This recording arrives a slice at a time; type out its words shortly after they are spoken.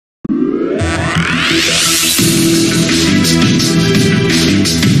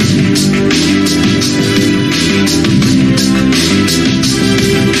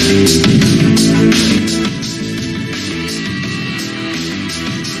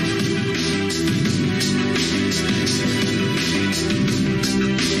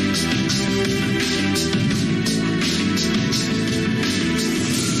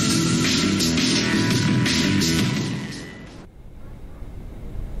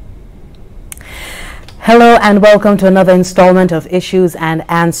Hello and welcome to another installment of Issues and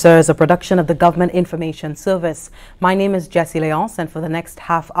Answers, a production of the Government Information Service. My name is Jessie Leonce, and for the next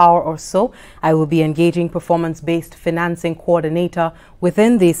half hour or so, I will be engaging performance-based financing coordinator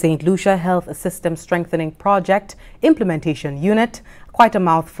within the St. Lucia Health System Strengthening Project Implementation Unit. Quite a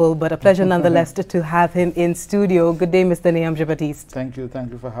mouthful, but a pleasure nonetheless to have him in studio. Good day, Mr. Nahum JnBaptiste. Thank you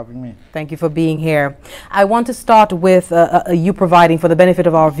for having me. Thank you for being here. I want to start with you providing, for the benefit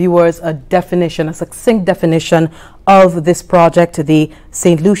of our viewers, a definition, a succinct definition of this project, the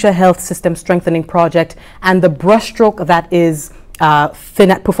St. Lucia Health System Strengthening Project, and the brushstroke that is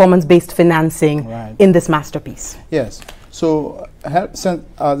performance-based financing in this masterpiece. Yes. So the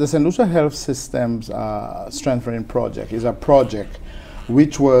St. Lucia Health Systems Strengthening Project is a project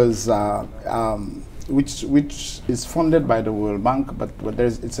which was which is funded by the World Bank, but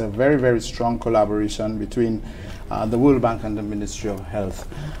it's a very strong collaboration between the World Bank and the Ministry of Health.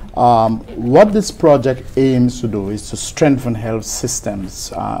 What this project aims to do is to strengthen health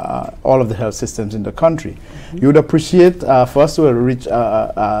systems, all of the health systems in the country. You would appreciate for us to reach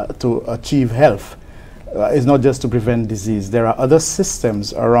to achieve health. It's not just to prevent disease. There are other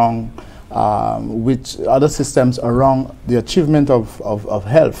systems around around the achievement of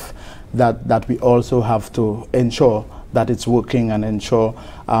health that we also have to ensure that it's working and ensure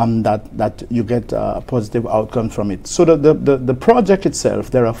that you get a positive outcome from it. So the project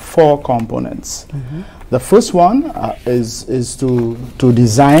itself, there are 4 components. The first one is to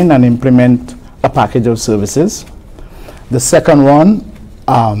design and implement a package of services. The second one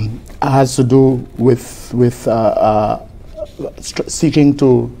has to do with seeking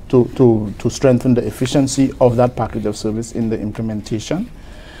to strengthen the efficiency of that package of service in the implementation.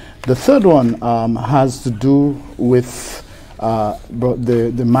 The third one has to do with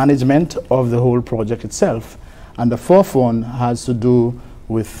the management of the whole project itself. And the fourth one has to do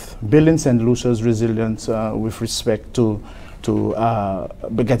with building St. Lucia's resilience with respect to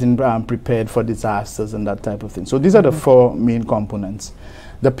getting prepared for disasters and that type of thing. So these are the 4 main components.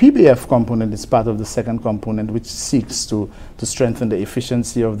 The PBF component is part of the second component, which seeks to strengthen the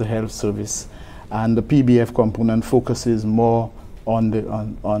efficiency of the health service. And the PBF component focuses more in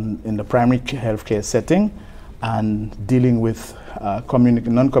the primary healthcare setting and dealing with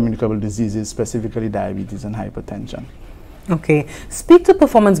non-communicable diseases, specifically diabetes and hypertension. Okay. Speak to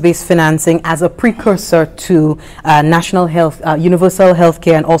performance-based financing as a precursor to national health, universal health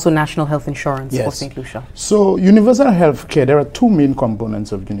care, and also national health insurance for St. Lucia. So universal health care, there are 2 main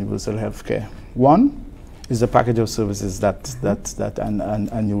components of universal health care. One is the package of services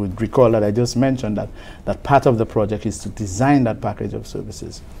and you would recall that I just mentioned that part of the project is to design that package of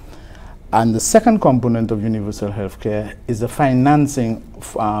services. And the second component of universal health care is the financing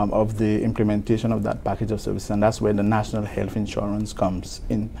of the implementation of that package of services, and that's where the national health insurance comes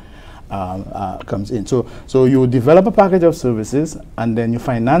in. So you develop a package of services, and then you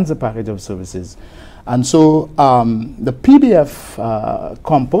finance the package of services. And so the PBF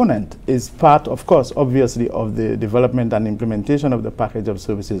component is part, of course, obviously, of the development and implementation of the package of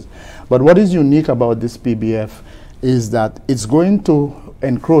services. But what is unique about this PBF is that it's going to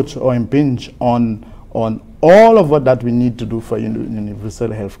encroach or impinge on all of what that we need to do for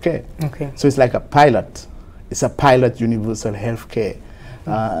universal health care. Okay. So it's like a pilot. It's a pilot universal health care,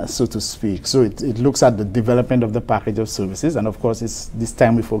 so to speak. So it looks at the development of the package of services, and of course this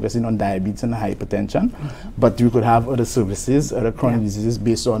time we're focusing on diabetes and hypertension, but you could have other services, other chronic diseases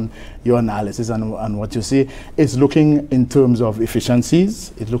based on your analysis and what you see. It's looking in terms of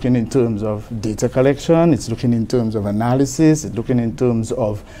efficiencies, it's looking in terms of data collection, it's looking in terms of analysis, it's looking in terms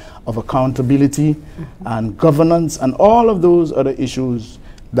of accountability and governance and all of those other issues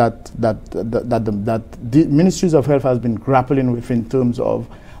that the ministries of health has been grappling with in terms of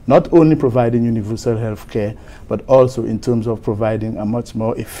not only providing universal health care, but also in terms of providing a much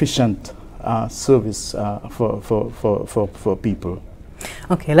more efficient service for people.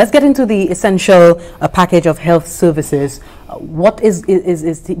 Okay, let's get into the essential package of health services. What is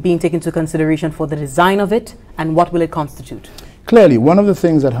being taken into consideration for the design of it, and what will it constitute? Clearly, one of the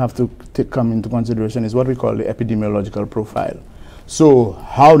things that have to come into consideration is what we call the epidemiological profile. So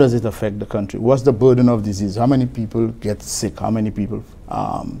how does it affect the country? What's the burden of disease? How many people get sick? How many people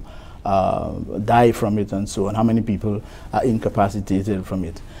die from it and so on, how many people are incapacitated from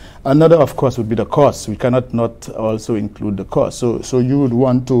it. Another, of course, would be the cost. We cannot not also include the cost. So you would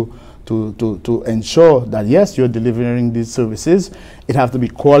want to ensure that, yes, you're delivering these services. It have to be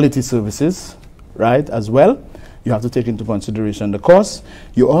quality services, right, as well. You have to take into consideration the cost.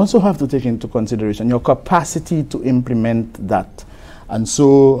 You also have to take into consideration your capacity to implement that. And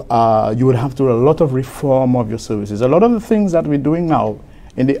so you would have to do a lot of reform of your services. A lot of the things that we're doing now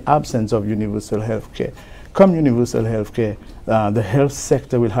in the absence of universal health care. Come universal health care, the health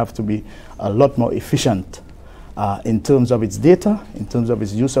sector will have to be a lot more efficient in terms of its data, in terms of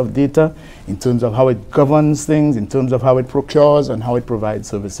its use of data, in terms of how it governs things, in terms of how it procures and how it provides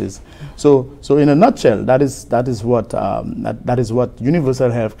services. So in a nutshell, that is what universal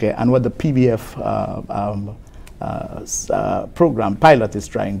healthcare and what the PBF program pilot is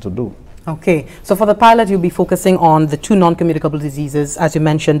trying to do. Okay, so for the pilot, you'll be focusing on the two non-communicable diseases, as you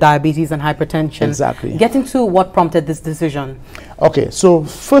mentioned, diabetes and hypertension. Exactly. Get into what prompted this decision. Okay, so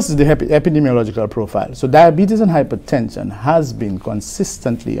first is the epidemiological profile. So diabetes and hypertension has been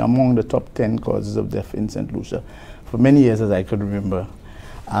consistently among the top 10 causes of death in St. Lucia for many years, as I could remember.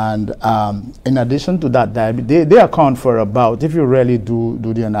 And in addition to that, they account for about, if you really do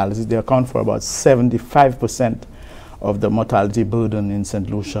the analysis, they account for about 75% of the mortality burden in St.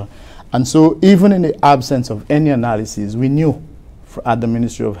 Lucia. And so even in the absence of any analysis, we knew at the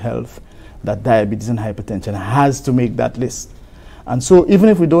Ministry of Health that diabetes and hypertension has to make that list. And so even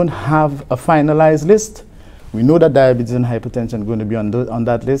if we don't have a finalized list, we know that diabetes and hypertension are going to be on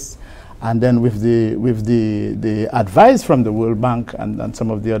that list. And then with the advice from the World Bank and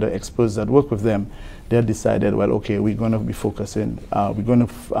some of the other experts that work with them, they decided, well, okay, we're going to be focusing,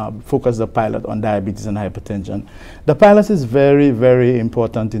 focus the pilot on diabetes and hypertension. The pilot is very, very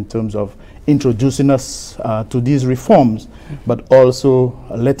important in terms of introducing us to these reforms, but also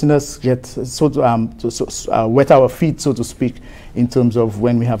letting us get wet our feet, so to speak, in terms of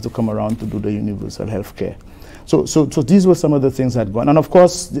when we have to come around to do the universal health care. So these were some of the things that had gone. And of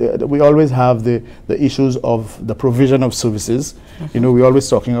course, we always have the issues of the provision of services. You know, we're always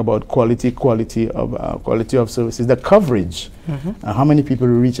talking about quality of services, the coverage, how many people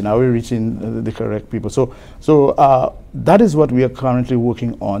we're reaching, are we reaching the correct people? So that is what we are currently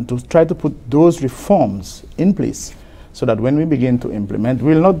working on, to try to put those reforms in place so that when we begin to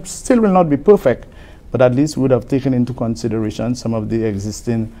implement, still will not be perfect, but at least we would have taken into consideration some of the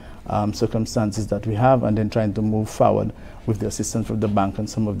existing circumstances that we have, and then trying to move forward with the assistance from the bank and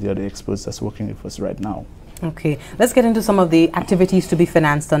some of the other experts that's working with us right now. Okay, let's get into some of the activities to be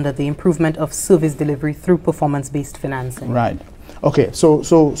financed under the improvement of service delivery through performance-based financing. Right. Okay. So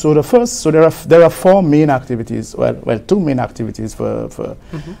there are four main activities. Well, two main activities for.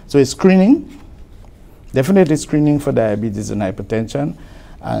 So it's screening, definitely screening for diabetes and hypertension,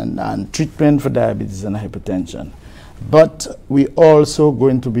 and treatment for diabetes and hypertension. But we're also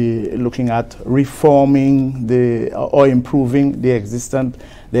going to be looking at reforming or improving the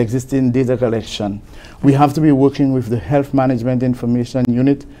existing data collection. We have to be working with the Health Management Information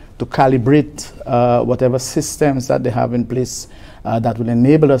Unit to calibrate whatever systems that they have in place that will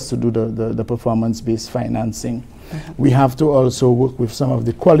enable us to do the performance-based financing. We have to also work with some of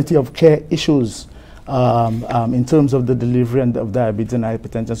the quality of care issues in terms of the delivery of diabetes and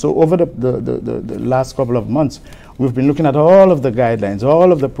hypertension. So over the last couple of months, we've been looking at all of the guidelines,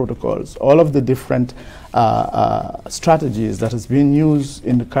 all of the protocols, all of the different strategies that has been used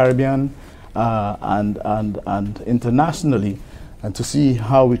in the Caribbean and internationally, and to see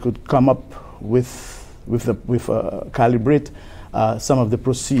how we could come up with calibrate some of the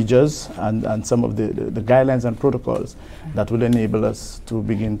procedures and some of the guidelines and protocols that will enable us to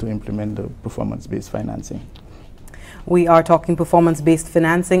begin to implement the performance-based financing. We are talking performance-based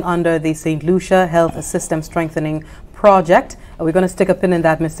financing under the St. Lucia Health System Strengthening Project. We're going to stick a pin in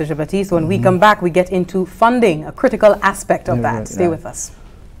that, Mr. JnBaptiste. When we come back, we get into funding, a critical aspect of that. Stay with us.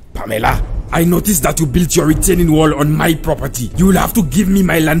 Pamela, I noticed that you built your retaining wall on my property. You will have to give me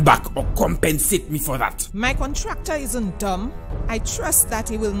my land back or compensate me for that. My contractor isn't dumb. I trust that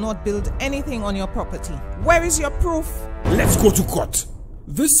he will not build anything on your property. Where is your proof? Let's go to court.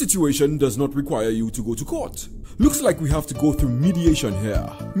 This situation does not require you to go to court. Looks like we have to go through mediation here.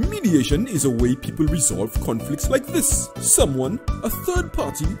 Mediation is a way people resolve conflicts like this. Someone, a third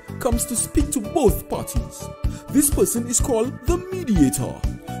party, comes to speak to both parties. This person is called the mediator.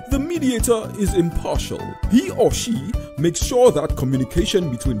 The mediator is impartial. He or she makes sure that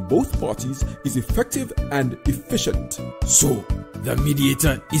communication between both parties is effective and efficient. So, the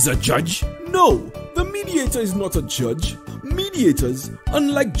mediator is a judge? No, the mediator is not a judge. Mediators,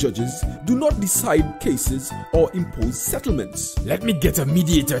 unlike judges, do not decide cases or impose settlements. Let me get a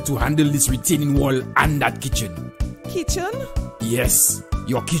mediator to handle this retaining wall and that kitchen. Kitchen? Yes,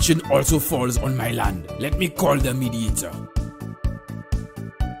 your kitchen also falls on my land. Let me call the mediator.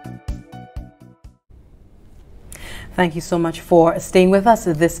 Thank you so much for staying with us.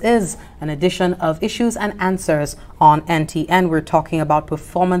 This is an edition of Issues and Answers on NTN. We're talking about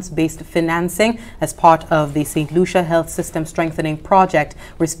performance-based financing as part of the St. Lucia Health System Strengthening Project.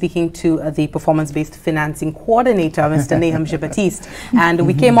 We're speaking to the performance-based financing coordinator, Mr. Nahum JnBaptiste. And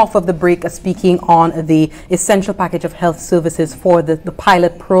we came off of the break speaking on the essential package of health services for the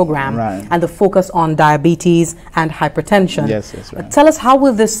pilot program, right, and the focus on diabetes and hypertension. Yes, yes, right. Tell us, how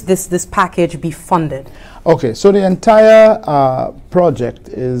will this package be funded? Okay, so the entire project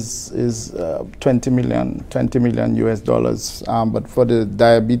is 20 million US dollars, but for the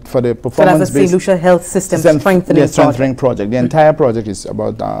performance-based, that's the St. Lucia Health System Strengthening Project. The entire project is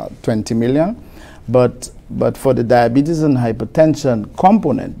about 20 million, but for the diabetes and hypertension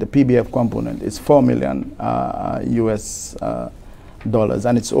component, the PBF component, is 4 million US dollars,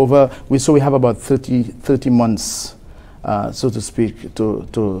 and it's over. So we have about 30 months, so to speak,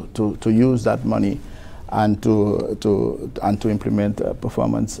 to use that money and to implement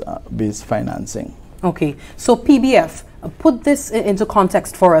performance-based financing. Okay, so PBF, put this into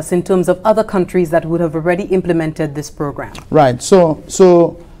context for us in terms of other countries that would have already implemented this program. Right. So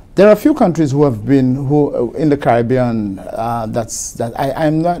there are a few countries who have been in the Caribbean.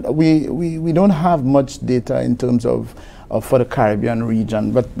 We don't have much data in terms of for the Caribbean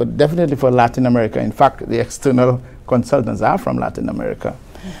region, but definitely for Latin America. In fact, the external consultants are from Latin America.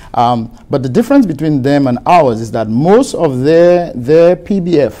 But the difference between them and ours is that most of their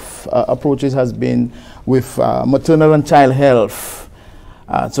PBF approaches has been with maternal and child health.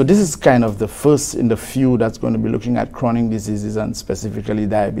 So this is kind of the first in the few that's going to be looking at chronic diseases and specifically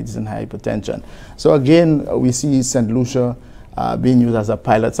diabetes and hypertension. So again, we see St. Lucia being used as a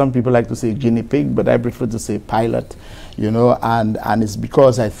pilot. Some people like to say guinea pig, but I prefer to say pilot, you know, and it's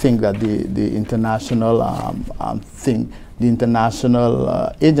because I think that the international the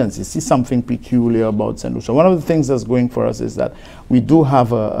international agencies see something peculiar about St. Lucia. One of the things that's going for us is that we do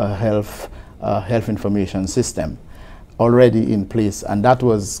have a health information system already in place, and that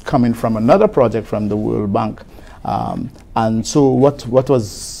was coming from another project from the World Bank. And so what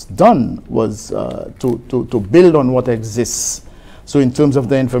was done was to build on what exists. So in terms of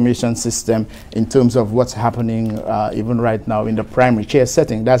the information system, in terms of what's happening even right now in the primary care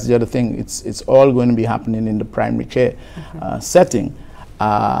setting, that's the other thing. It's all going to be happening in the primary care setting.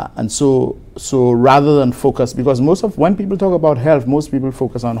 And so rather than focus, because when people talk about health, most people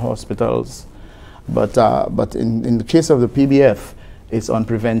focus on hospitals. But in the case of the PBF, it's on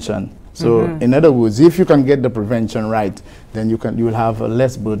prevention. So in other words, if you can get the prevention right, then you will have a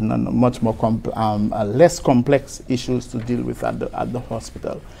less burden and much more less complex issues to deal with at the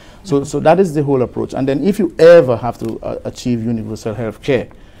hospital. So that is the whole approach. And then if you ever have to achieve universal health care,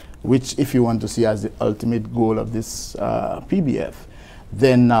 which if you want to see as the ultimate goal of this PBF,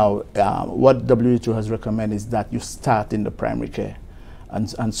 then now what WHO has recommended is that you start in the primary care.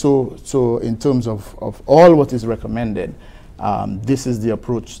 And so in terms of all what is recommended, this is the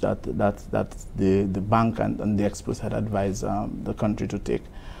approach that the bank and the experts had advised the country to take.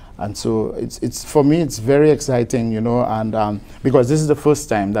 And so it's for me, it's very exciting, you know, and because this is the first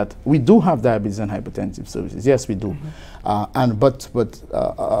time that we do have diabetes and hypertensive services. Yes, we do. But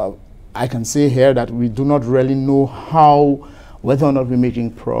I can say here that we do not really know whether or not we're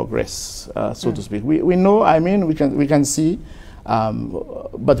making progress, so to speak. We know, I mean, we can see,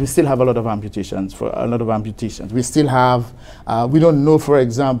 but we still have a lot of amputations. We still have, we don't know, for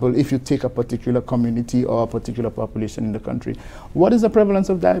example, if you take a particular community or a particular population in the country, what is the prevalence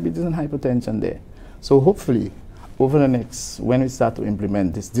of diabetes and hypertension there? So hopefully, over the next, when we start to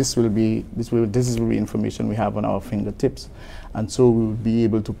implement this will be information we have on our fingertips, and so we will be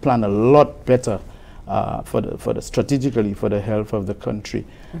able to plan a lot better strategically for the health of the country,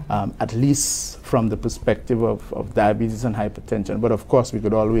 at least from the perspective of diabetes and hypertension. But of course, we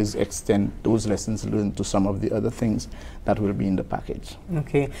could always extend those lessons learned to some of the other things that will be in the package.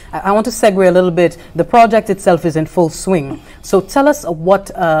 Okay. I want to segue a little bit. The project itself is in full swing. So tell us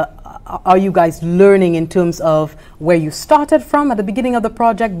what are you guys learning in terms of where you started from at the beginning of the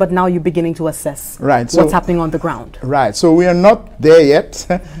project, but now you're beginning to assess what's happening on the ground? Right. So we are not there yet.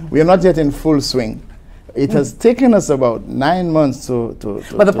 We are not yet in full swing. It has taken us about 9 months to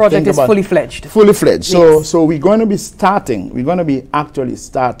but the project is fully fledged. Fully fledged. Yes. So we're going to be starting. We're going to be actually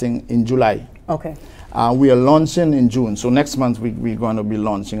starting in July. Okay. We are launching in June, so next month we're going to be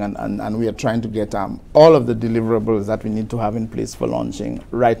launching, and we are trying to get all of the deliverables that we need to have in place for launching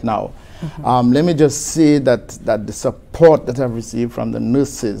right now. Let me just say that the support that I've received from the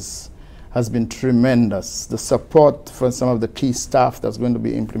nurses has been tremendous. The support for some of the key staff that's going to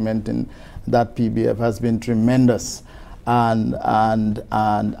be implementing that PBF has been tremendous. And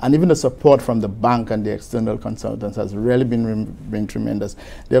even the support from the bank and the external consultants has really been tremendous.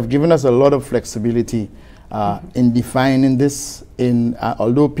 They have given us a lot of flexibility in defining this.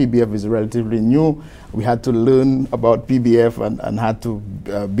 Although PBF is relatively new, we had to learn about PBF and had to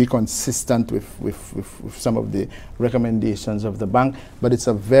be consistent with some of the recommendations of the bank. But it's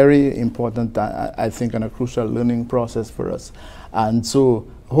a very important, I think, and a crucial learning process for us. And so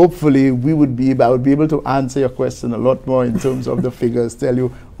hopefully I would be able to answer your question a lot more in terms of the figures, tell you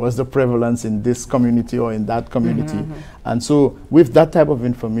what's the prevalence in this community or in that community. And so with that type of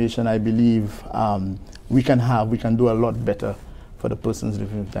information, I believe we can do a lot better for the persons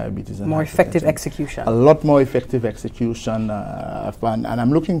living with diabetes and more effective execution. A lot more effective execution, and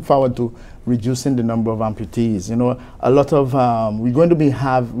I'm looking forward to reducing the number of amputees. You know, a lot of we'll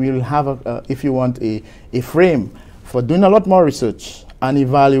have if you want a frame for doing a lot more research and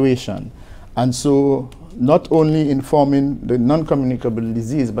evaluation, and so not only informing the non-communicable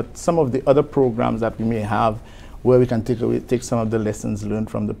disease, but some of the other programs that we may have, where we can take some of the lessons learned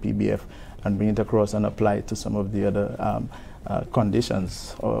from the PBF and bring it across and apply it to some of the other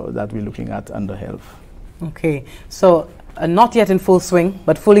conditions that we're looking at under health. Okay, so not yet in full swing,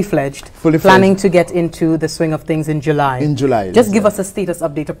 but fully fledged. Planning to get into the swing of things in July. In July. Just give us a status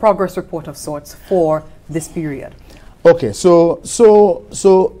update, a progress report of sorts for this period. Okay, so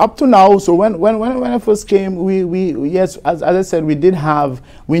up to now, so when I first came, yes, as I said, we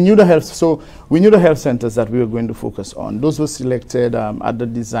knew the health centers that we were going to focus on. Those were selected at the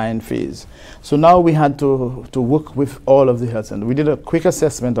design phase. So now we had to work with all of the health centers. We did a quick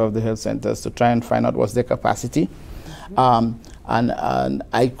assessment of the health centers to try and find out what's their capacity. And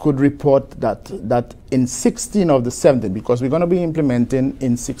I could report that in 16 of the 17, because we're going to be implementing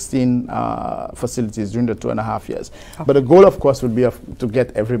in 16 facilities during the 2.5 years. Okay. But the goal, of course, would be to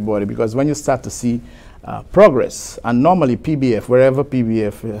get everybody, because when you start to see progress, and normally PBF, wherever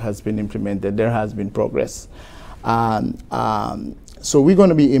PBF has been implemented, there has been progress. So we're going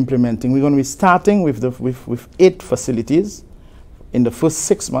to be implementing, we're going to be starting with 8 facilities in the first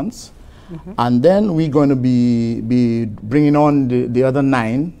 6 months. And then we're going to be bringing on the other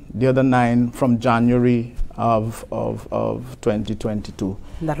nine from January of 2022.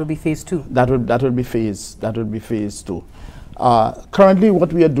 That will be phase 2. That will be phase 2. Currently,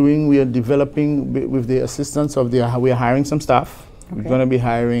 what we are doing, we are developing with the assistance of we are hiring some staff. Okay. We're going to be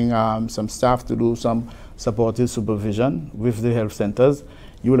hiring some staff to do some supportive supervision with the health centers.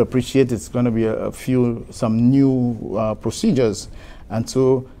 You will appreciate it's going to be some new procedures, and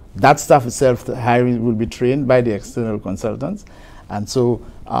so that staff itself, the hiring, will be trained by the external consultants, and so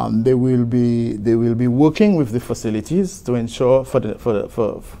they will be working with the facilities to ensure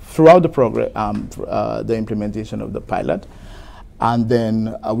throughout the program the implementation of the pilot, and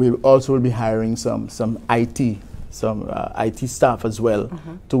then we'll also be hiring some IT staff as well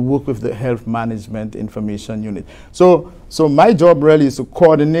to work with the health management information unit. So my job really is to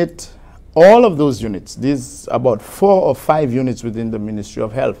coordinate all of those units. There's about 4 or 5 units within the Ministry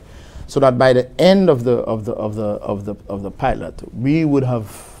of Health, so that by the end of the pilot, they would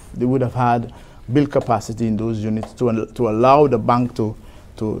have had build capacity in those units to allow the bank to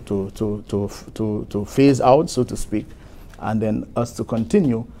phase out, so to speak, and then us to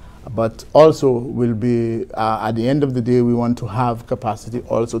continue. But also will be at the end of the day, we want to have capacity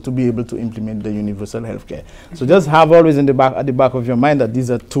also to be able to implement the universal healthcare. So just have always at the back of your mind that these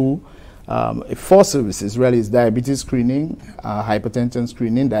are 4 services really. Is diabetes screening, hypertension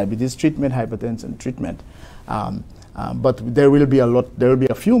screening, diabetes treatment, hypertension treatment. But there will be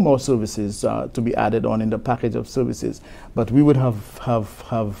a few more services to be added on in the package of services. But we would have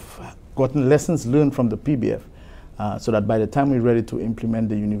gotten lessons learned from the PBF, so that by the time we're ready to implement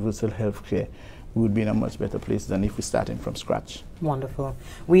the universal health care, we would be in a much better place than if we're starting from scratch. Wonderful.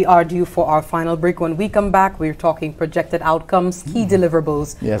 We are due for our final break. When we come back, we're talking projected outcomes, key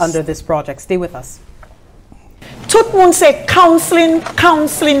deliverables under this project. Stay with us. Tout le monde say counseling.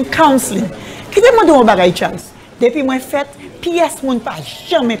 Qui te m'a bagay Charles? Depuis moi fait, PS moun pas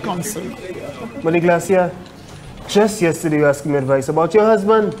jamais counseling. But Lucia, just yesterday you asked me advice about your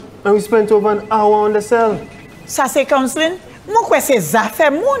husband, and we spent over an hour on the cell. Ça c'est counseling? Moi quoi c'est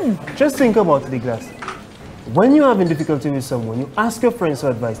affaire moun. Just think about it, Lucia. When you're having difficulty with someone, you ask your friends for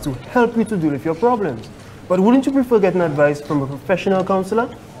advice to help you to deal with your problems. But wouldn't you prefer getting advice from a professional counselor?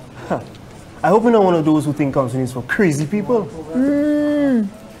 I hope you're not one of those who think counseling is for crazy people.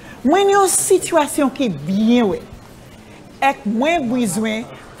 When your situation qui bien ouais, ek moins besoin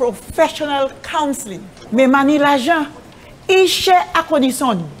professional counseling. Mais mani l'argent, il cherche à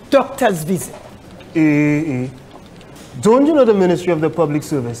condition doctor's visit. Don't you know the Ministry of the Public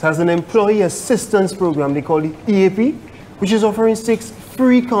Service has an employee assistance program they call the EAP, which is offering 6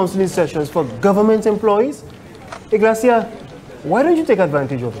 free counseling sessions for government employees? Iglesia, why don't you take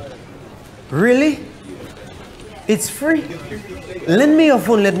advantage of it? Really? It's free? Lend me your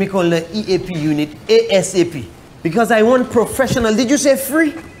phone, let me call the EAP unit ASAP. Because I want professional. Did you say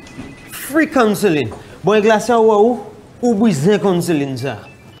free? Free counseling. Boy, Iglesia, who besoin counseling, sir?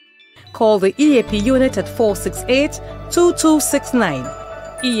 Call the EAP unit at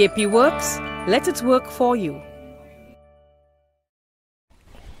 468-2269. EAP works. Let it work for you.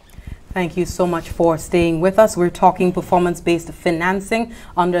 Thank you so much for staying with us. We're talking performance-based financing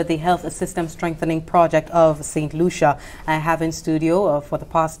under the Health System Strengthening Project of St. Lucia. I have in studio for the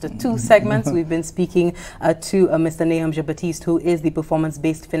past 2 segments, we've been speaking to Mr. Nahum JnBaptiste, who is the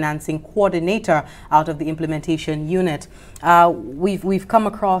performance-based financing coordinator out of the implementation unit. We've come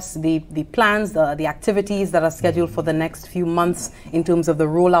across the plans, the activities that are scheduled for the next few months in terms of the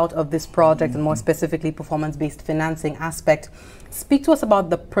rollout of this project and more specifically performance-based financing aspect. Speak to us about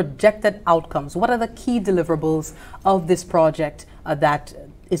the projected outcomes. What are the key deliverables of this project that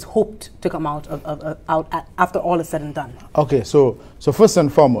is hoped to come out after all is said and done? Okay, so first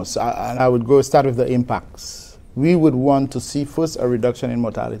and foremost, and I would start with the impacts. We would want to see first a reduction in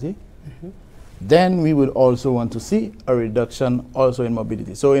mortality. Then we would also want to see a reduction also in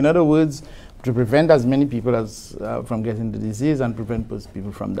morbidity. So in other words, to prevent as many people as from getting the disease and prevent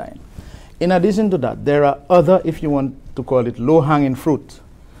people from dying. In addition to that, there are other, if you want to call it, low-hanging fruit.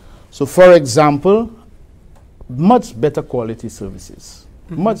 So for example, much better quality services.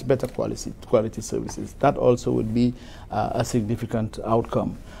 Much better quality services. That also would be a significant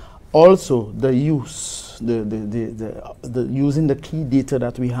outcome. Also, the use, using the key data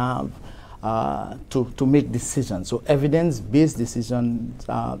that we have to make decisions. So evidence-based decisions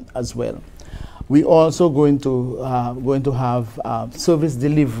as well. We also going to have service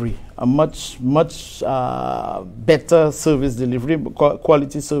delivery, a much better service delivery,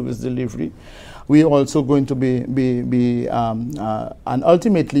 quality service delivery. We also going to and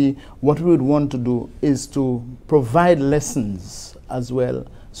ultimately what we would want to do is to provide lessons as well,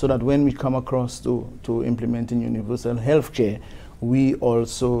 so that when we come across to implementing universal healthcare, we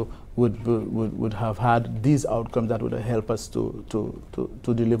also would have had these outcomes that would help us to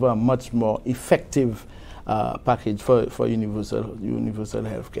deliver a much more effective package for universal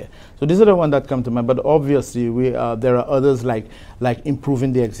healthcare. So these are the ones that come to mind. But obviously, there are others like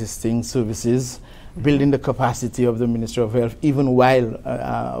improving the existing services, building the capacity of the Ministry of Health, even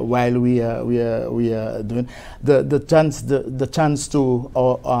while we are doing the chance to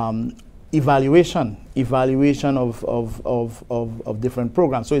evaluation of different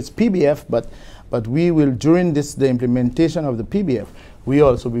programs. So it's PBF, but we will, during the implementation of the PBF, we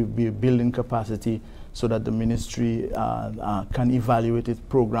also be building capacity so that the ministry can evaluate its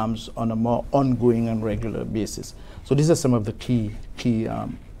programs on a more ongoing and regular basis. So these are some of the key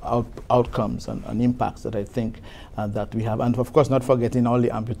outcomes and impacts that I think that we have, and of course not forgetting all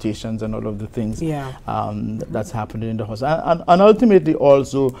the amputations and all of the things that's happening in the hospital, and ultimately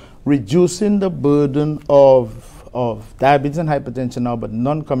also reducing the burden of diabetes and hypertension now, but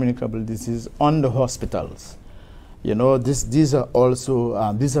non-communicable disease on the hospitals. You know, these are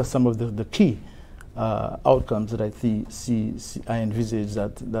also these are some of the key outcomes that I I envisage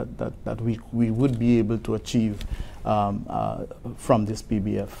that we would be able to achieve from this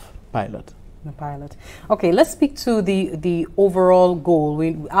PBF pilot. The pilot. Okay, let's speak to the overall goal.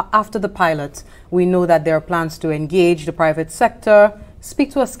 After the pilot, we know that there are plans to engage the private sector.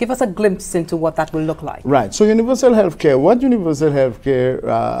 Speak to us, give us a glimpse into what that will look like. Right, so universal healthcare, what universal healthcare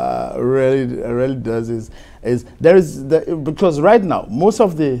really does is because right now, most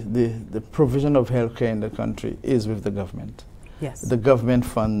of the provision of healthcare in the country is with the government. Yes. The government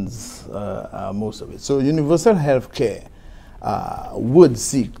funds most of it. So universal healthcare would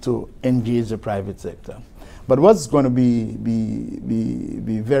seek to engage the private sector. But what's going to be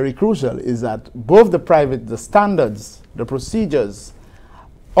very crucial is that both the standards, the procedures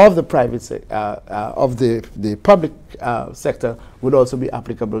of the private of the public sector would also be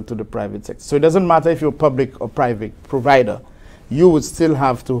applicable to the private sector. So it doesn't matter if you're a public or private provider. You would still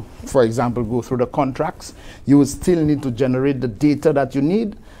have to, for example, go through the contracts. You would still need to generate the data that you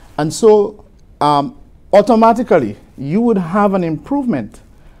need. And so automatically, you would have an improvement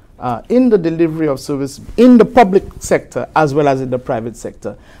in the delivery of service in the public sector as well as in the private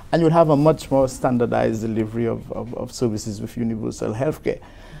sector. And you'll have a much more standardized delivery of services with universal healthcare.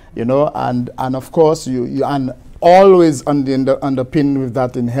 You know, and of course, and always underpinned with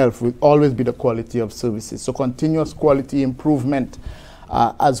that in health will always be the quality of services. So continuous quality improvement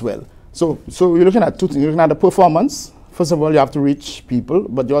as well. So you're looking at two things. You're looking at the performance. First of all, you have to reach people,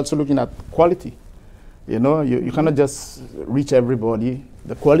 but you're also looking at quality. You know, you cannot just reach everybody.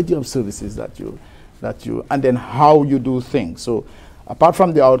 The quality of services that you, and then how you do things. So apart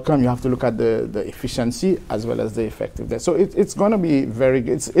from the outcome, you have to look at the efficiency as well as the effectiveness. So it's going to be very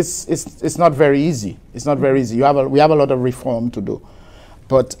good. It's not very easy. It's not very easy. We have a lot of reform to do.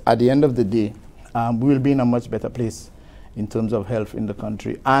 But at the end of the day, we will be in a much better place in terms of health in the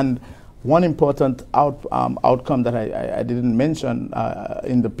country. And one important outcome that I didn't mention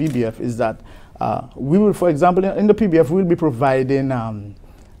in the PBF is that we will, for example, in the PBF, we will be providing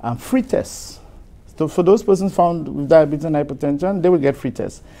free tests. So for those persons found with diabetes and hypertension, they will get free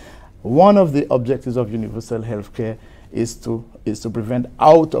tests. One of the objectives of universal healthcare is to prevent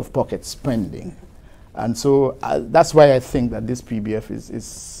out-of-pocket spending. And so that's why I think that this PBF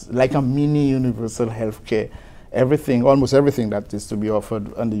is like a mini universal healthcare. Everything, almost everything that is to be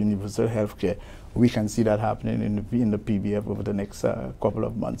offered under universal healthcare, we can see that happening in the PBF over the next couple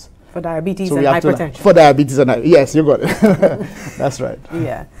of months. For diabetes and hypertension. For diabetes and yes, you got it. That's right.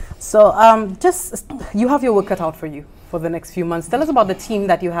 Yeah. So you have your work cut out for you for the next few months. Tell us about the team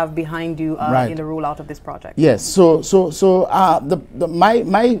that you have behind you in the rollout of this project. Yes. So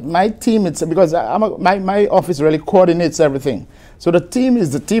my team, it's because my office really coordinates everything. So the team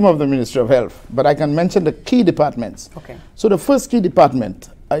is the team of the Ministry of Health, but I can mention the key departments. Okay. So the first key department,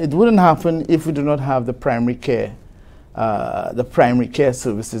 it wouldn't happen if we do not have the primary care. The primary care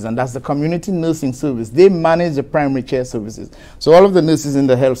services, and that's the community nursing service. They manage the primary care services. So all of the nurses in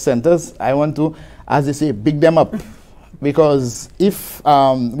the health centers, I want to, as they say, big them up, because if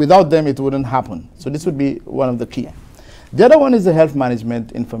without them it wouldn't happen. So this would be one of the key. The other one is the health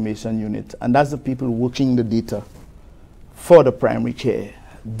management information unit, and that's the people working the data for the primary care.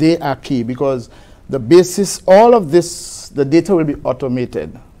 They are key because the basis, all of this, the data will be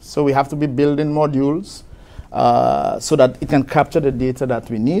automated. So we have to be building modules so that it can capture the data that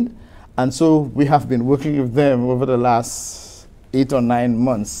we need. And so we have been working with them over the last 8 or 9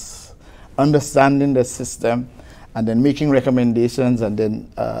 months, understanding the system and then making recommendations and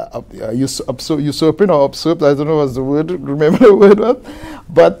then usurping or usurped, I don't know what's the word, remember the word was,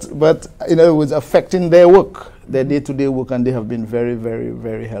 but you know, it was affecting their work, their day-to-day work, and they have been very, very,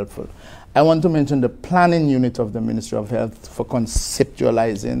 very helpful. I want to mention the planning unit of the Ministry of Health for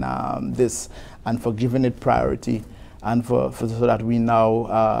conceptualizing this and for giving it priority, and so that we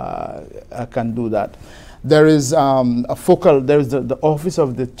now can do that. There is there is the Office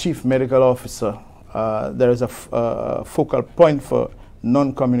of the Chief Medical Officer. There is a focal point for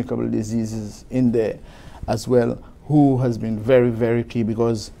non-communicable diseases in there as well, who has been very, very key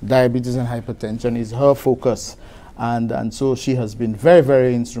because diabetes and hypertension is her focus. And so she has been very,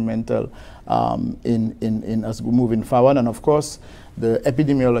 very instrumental in us moving forward. And of course, the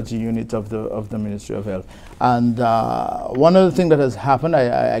epidemiology unit of the Ministry of Health. And one other thing that has happened,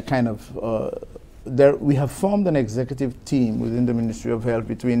 we have formed an executive team within the Ministry of Health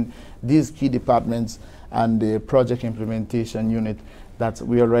between these key departments and the project implementation unit that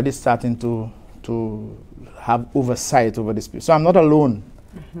we are already starting to have oversight over this. So I'm not alone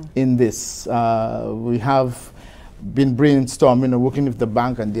in this. We have been brainstorming and working with the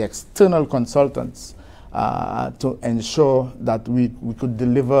bank and the external consultants to ensure that we could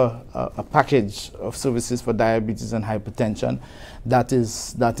deliver a package of services for diabetes and hypertension that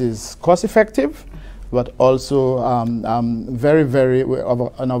is cost effective, but also very, very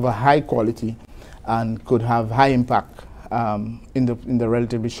of a high quality and could have high impact in the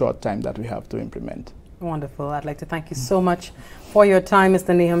relatively short time that we have to implement. Wonderful. I'd like to thank you so much for your time,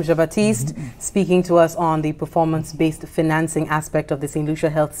 Mr. Nahum JnBaptiste, speaking to us on the performance-based financing aspect of the St. Lucia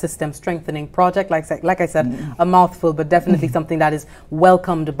Health System Strengthening Project. Like I said, a mouthful, but definitely something that is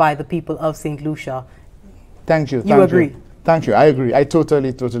welcomed by the people of St. Lucia. Thank you. You agree? Thank you. I agree. I totally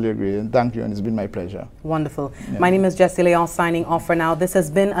agree. And thank you. And it's been my pleasure. Wonderful. Yeah. My name is Jessie Leon, signing off for now. This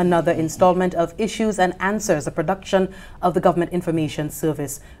has been another installment of Issues and Answers, a production of the Government Information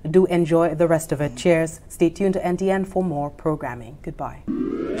Service. Do enjoy the rest of it. Cheers. Stay tuned to NTN for more programming. Goodbye.